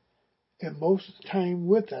ignorant. And most of the time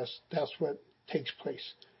with us, that's what takes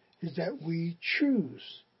place, is that we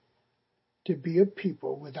choose to be a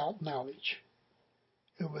people without knowledge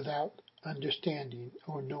and without understanding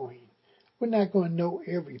or knowing. We're not going to know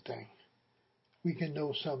everything. We can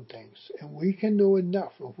know some things, and we can know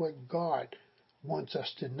enough of what God wants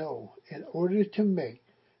us to know in order to make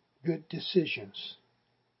good decisions.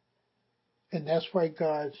 And that's why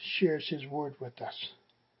God shares his word with us,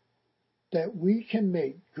 that we can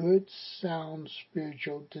make good, sound,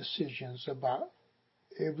 spiritual decisions about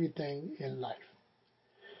everything in life.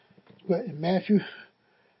 But in Matthew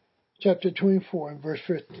chapter 24 and verse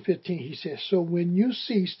 15, he says, so when you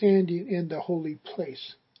see standing in the holy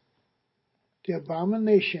place the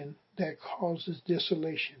abomination that causes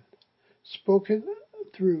desolation, spoken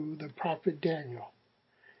through the prophet Daniel,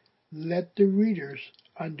 let the readers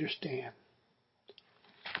understand.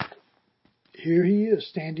 Here he is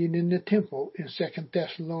standing in the temple in 2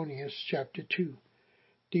 Thessalonians chapter 2,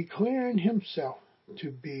 declaring himself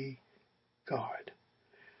to be God.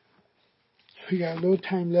 We got a little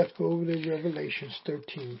time left. Go over to Revelations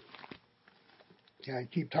 13. Yeah, I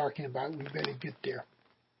keep talking about it. We better get there.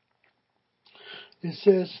 It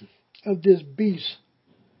says of this beast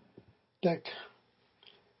that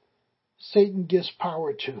Satan gives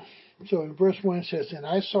power to. So in verse 1 it says, and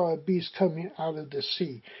I saw a beast coming out of the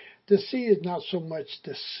sea. The sea is not so much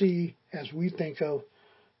the sea as we think of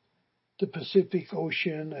the Pacific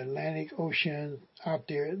Ocean, Atlantic Ocean out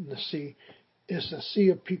there in the sea. It's a sea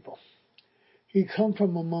of people. He come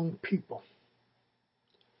from among people.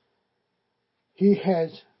 He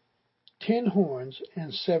has 10 horns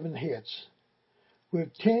and 7 heads,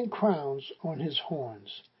 with 10 crowns on his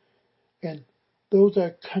horns. And those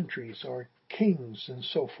are countries or kings and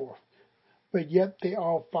so forth. But yet they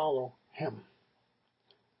all follow him.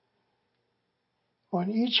 On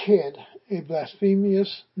each head a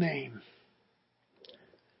blasphemous name.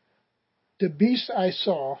 The beast I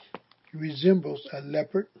saw resembles a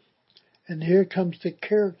leopard, and here comes the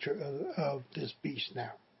character of this beast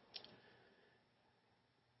now.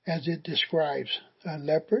 as it describes a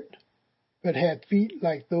leopard, but had feet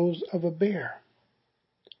like those of a bear,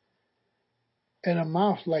 and a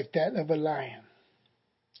mouth like that of a lion.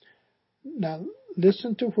 Now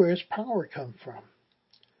listen to where his power comes from.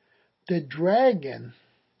 The dragon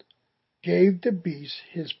gave the beast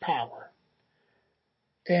his power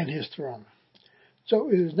and his throne. So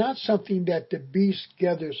it is not something that the beast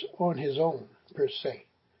gathers on his own, per se.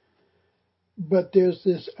 But there's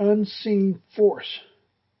this unseen force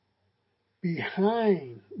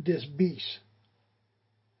behind this beast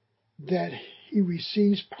that he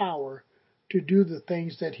receives power to do the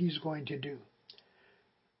things that he's going to do.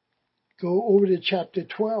 Go over to chapter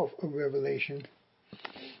 12 of Revelation,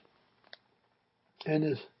 and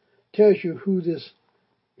it tells you who this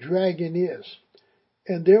dragon is.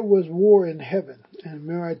 And there was war in heaven. And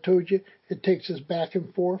remember I told you it takes us back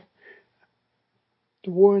and forth.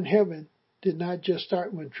 The war in heaven did not just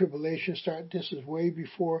start when tribulation started. This is way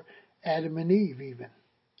before Adam and Eve even.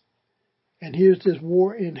 And here's this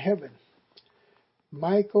war in heaven.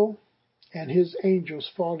 Michael and his angels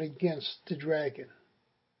fought against the dragon.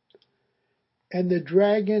 And the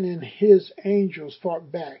dragon and his angels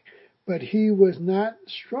fought back. But he was not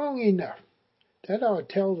strong enough. That ought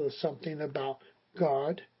to tell us something about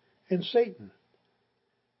God and Satan.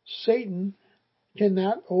 Satan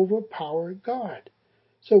cannot overpower God.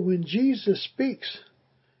 So when Jesus speaks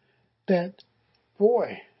that,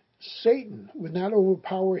 Satan would not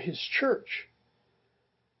overpower his church,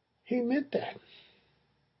 he meant that.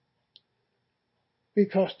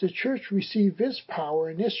 Because the church received its power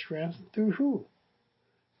and its strength through who?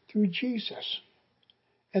 Through Jesus.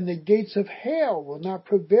 And the gates of hell will not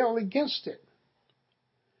prevail against it.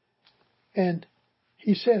 And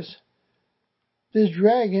he says, this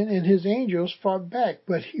dragon and his angels fought back,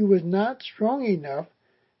 but he was not strong enough,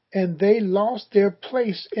 and they lost their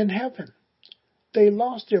place in heaven. They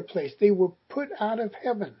lost their place. They were put out of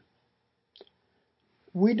heaven.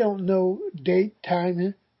 We don't know date,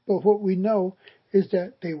 time, but what we know is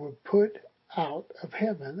that they were put out of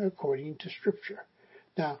heaven according to Scripture.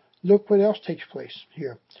 Now, look what else takes place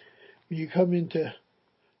here. When you come into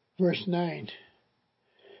verse 9,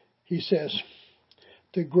 he says,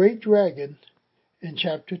 the great dragon, in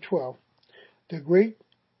chapter 12, the great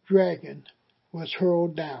dragon was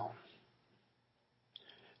hurled down.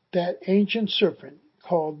 That ancient serpent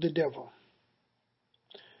called the devil,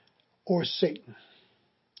 or Satan.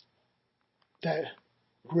 That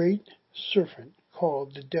great serpent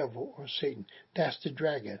called the devil or Satan. That's the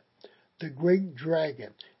dragon. The great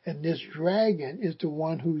dragon. And this dragon is the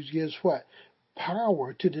one who gives what?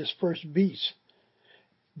 Power to this first beast.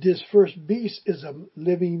 This first beast is a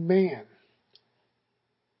living man.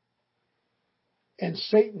 And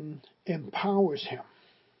Satan empowers him.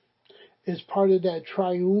 It's part of that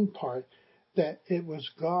triune part that it was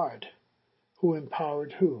God who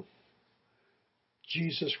empowered who?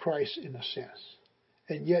 Jesus Christ, in a sense.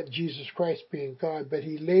 And yet Jesus Christ being God, but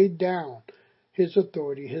he laid down his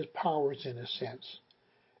authority, his powers in a sense,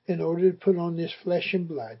 in order to put on this flesh and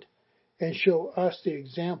blood and show us the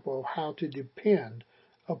example of how to depend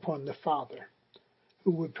upon the Father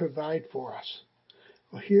who would provide for us.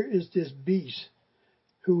 Well, here is this beast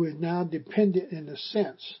who is now dependent in a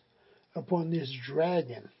sense upon this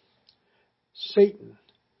dragon, Satan,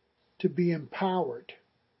 to be empowered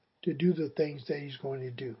to do the things that he's going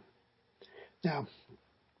to do. Now,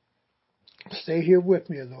 stay here with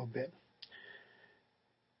me a little bit,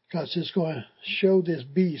 because it's going to show this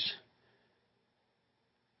beast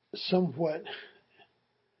somewhat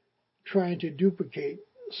trying to duplicate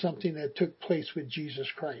something that took place with Jesus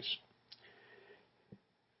Christ.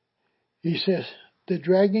 He says, the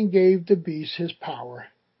dragon gave the beast his power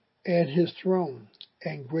and his throne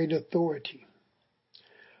and great authority.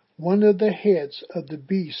 One of the heads of the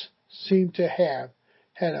beast seemed to have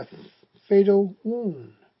had a fatal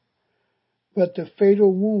wound, but the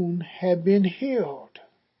fatal wound had been healed.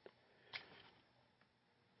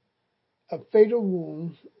 A fatal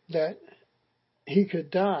wound that he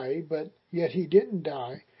could die, but yet he didn't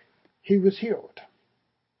die. He was healed.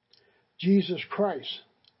 Jesus Christ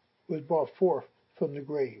was brought forth from the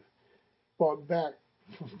grave, brought back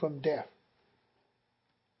from death.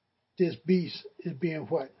 This beast is being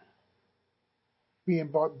what? Being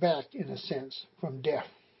brought back, in a sense, from death.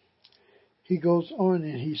 He goes on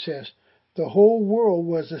and he says, the whole world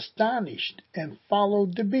was astonished and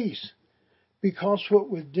followed the beast, because what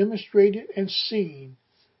was demonstrated and seen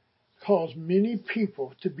caused many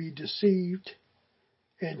people to be deceived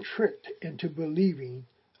and tricked into believing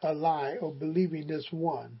a lie or believing this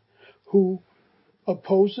one who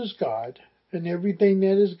opposes God and everything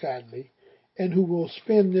that is godly, and who will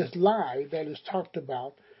spin this lie that is talked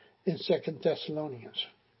about in 2 Thessalonians.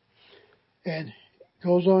 And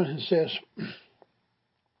goes on and says,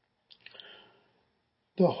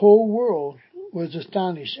 the whole world was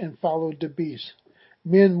astonished and followed the beast.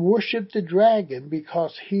 Men worshipped the dragon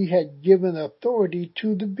because he had given authority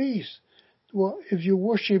to the beast. Well, if you're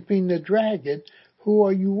worshiping the dragon, who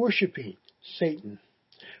are you worshiping? Satan.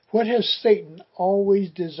 What has Satan always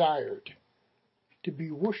desired? To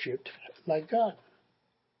be worshipped like God.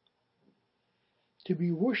 To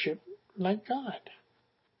be worshipped like God.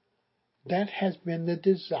 That has been the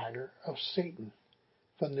desire of Satan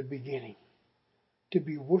from the beginning. To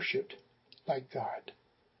be worshipped like God.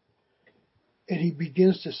 And he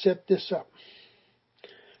begins to set this up.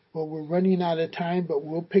 Well, we're running out of time, but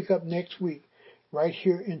we'll pick up next week right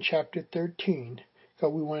here in chapter 13,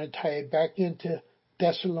 because we want to tie it back into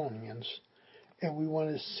Thessalonians, and we want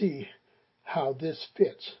to see how this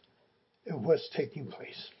fits and what's taking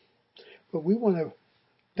place. But we want to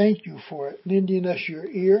thank you for lending us your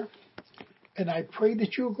ear, and I pray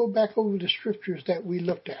that you'll go back over the scriptures that we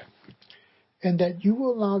looked at, and that you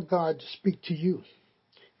will allow God to speak to you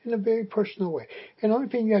in a very personal way. And the only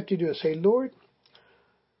thing you have to do is say, Lord,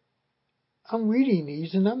 I'm reading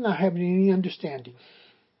these and I'm not having any understanding.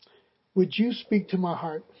 Would you speak to my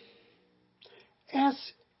heart? Ask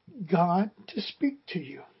God to speak to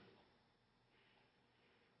you.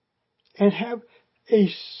 And have a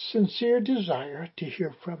sincere desire to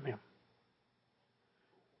hear from Him.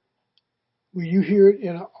 Will you hear it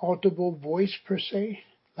in an audible voice per se,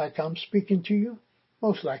 like I'm speaking to you?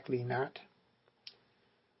 Most likely not.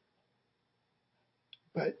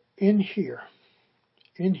 But in here,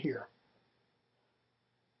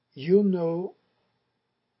 you'll know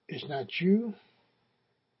it's not you,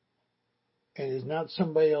 and it's not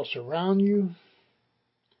somebody else around you,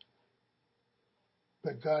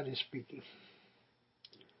 but God is speaking.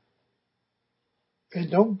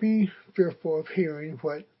 And don't be fearful of hearing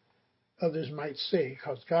what others might say,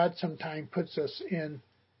 because God sometimes puts us in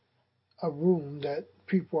a room that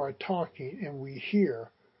people are talking and we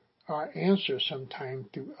hear our answers sometimes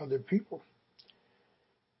through other people.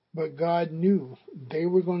 But God knew they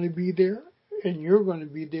were going to be there and you're going to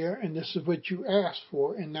be there, and this is what you asked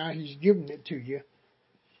for, and now He's giving it to you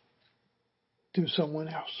through someone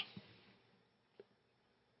else.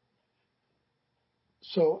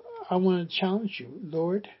 So I want to challenge you,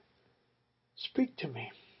 Lord, speak to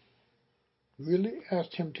me. Really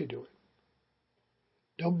ask Him to do it.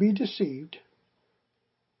 Don't be deceived.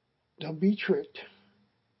 Don't be tricked.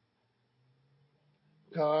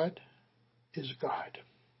 God is God.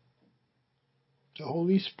 The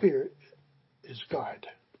Holy Spirit is God.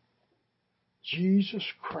 Jesus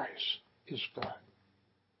Christ is God.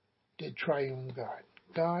 The triune God.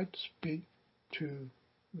 God, speak to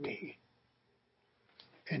me.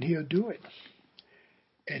 And He'll do it.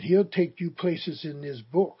 And He'll take you places in this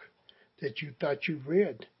book that you thought you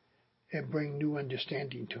read and bring new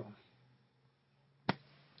understanding to them.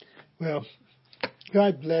 Well,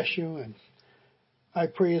 God bless you, and I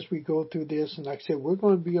pray as we go through this, and like I said, we're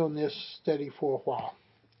going to be on this study for a while.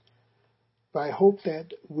 But I hope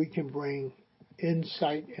that we can bring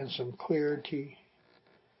insight and some clarity,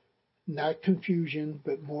 not confusion,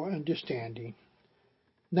 but more understanding.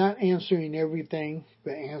 Not answering everything,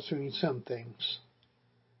 but answering some things.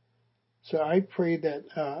 So I pray that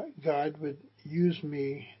God would use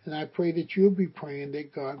me, and I pray that you'll be praying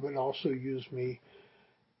that God would also use me,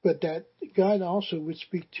 but that God also would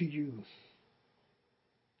speak to you.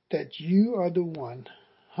 That you are the one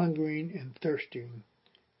hungering and thirsting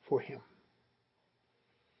for Him.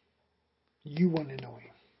 You want to know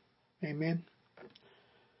Him. Amen.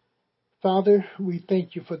 Father, we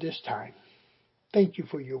thank you for this time. Thank you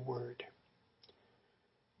for your word.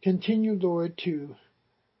 Continue, Lord, to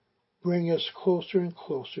bring us closer and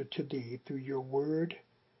closer to Thee through your word.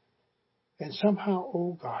 And somehow,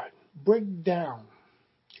 oh God, break down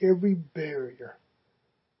every barrier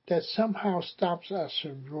that somehow stops us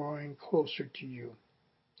from drawing closer to you.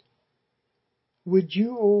 Would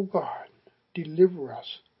you, oh God, deliver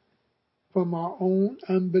us from our own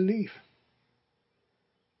unbelief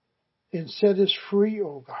and set us free,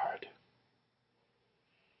 oh God,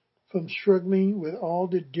 from struggling with all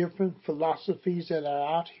the different philosophies that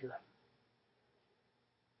are out here.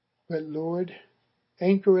 But Lord,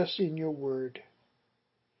 anchor us in your word.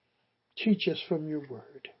 Teach us from your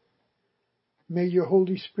word. May your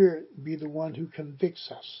Holy Spirit be the one who convicts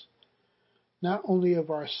us, not only of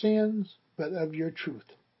our sins, but of your truth.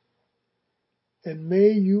 And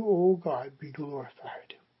may you, O God, be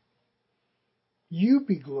glorified. You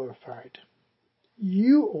be glorified.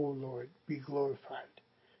 You, O Lord, be glorified.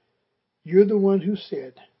 You're the one who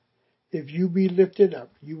said, if you be lifted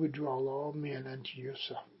up, you would draw all men unto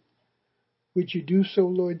yourself. Would you do so,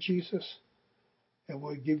 Lord Jesus? And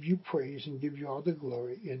we'll give you praise and give you all the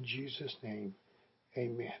glory in Jesus' name.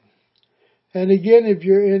 Amen. And again, if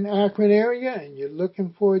you're in Akron area and you're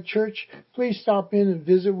looking for a church, please stop in and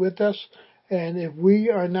visit with us. And if we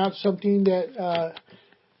are not something that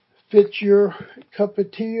fits your cup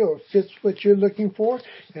of tea or fits what you're looking for,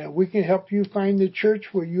 and we can help you find the church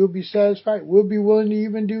where you'll be satisfied, we'll be willing to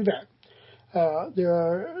even do that. There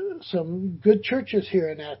are some good churches here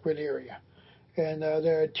in Akron area, and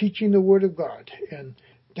they're teaching the Word of God. And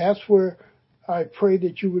that's where I pray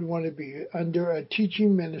that you would want to be, under a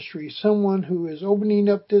teaching ministry, someone who is opening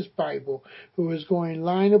up this Bible, who is going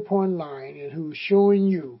line upon line, and who is showing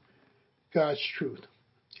you God's truth.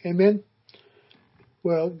 Amen?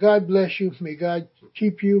 Well, God bless you. May God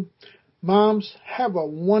keep you. Moms, have a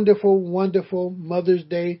wonderful, wonderful Mother's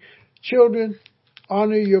Day. Children,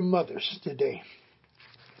 honor your mothers today.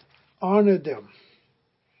 Honor them.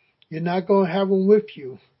 You're not going to have them with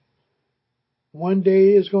you. One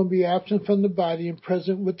day is going to be absent from the body and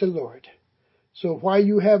present with the Lord. So while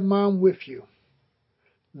you have mom with you,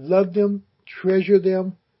 love them, treasure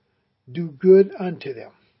them, do good unto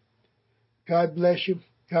them. God bless you.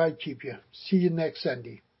 God keep you. See you next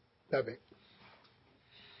Sunday. Bye-bye.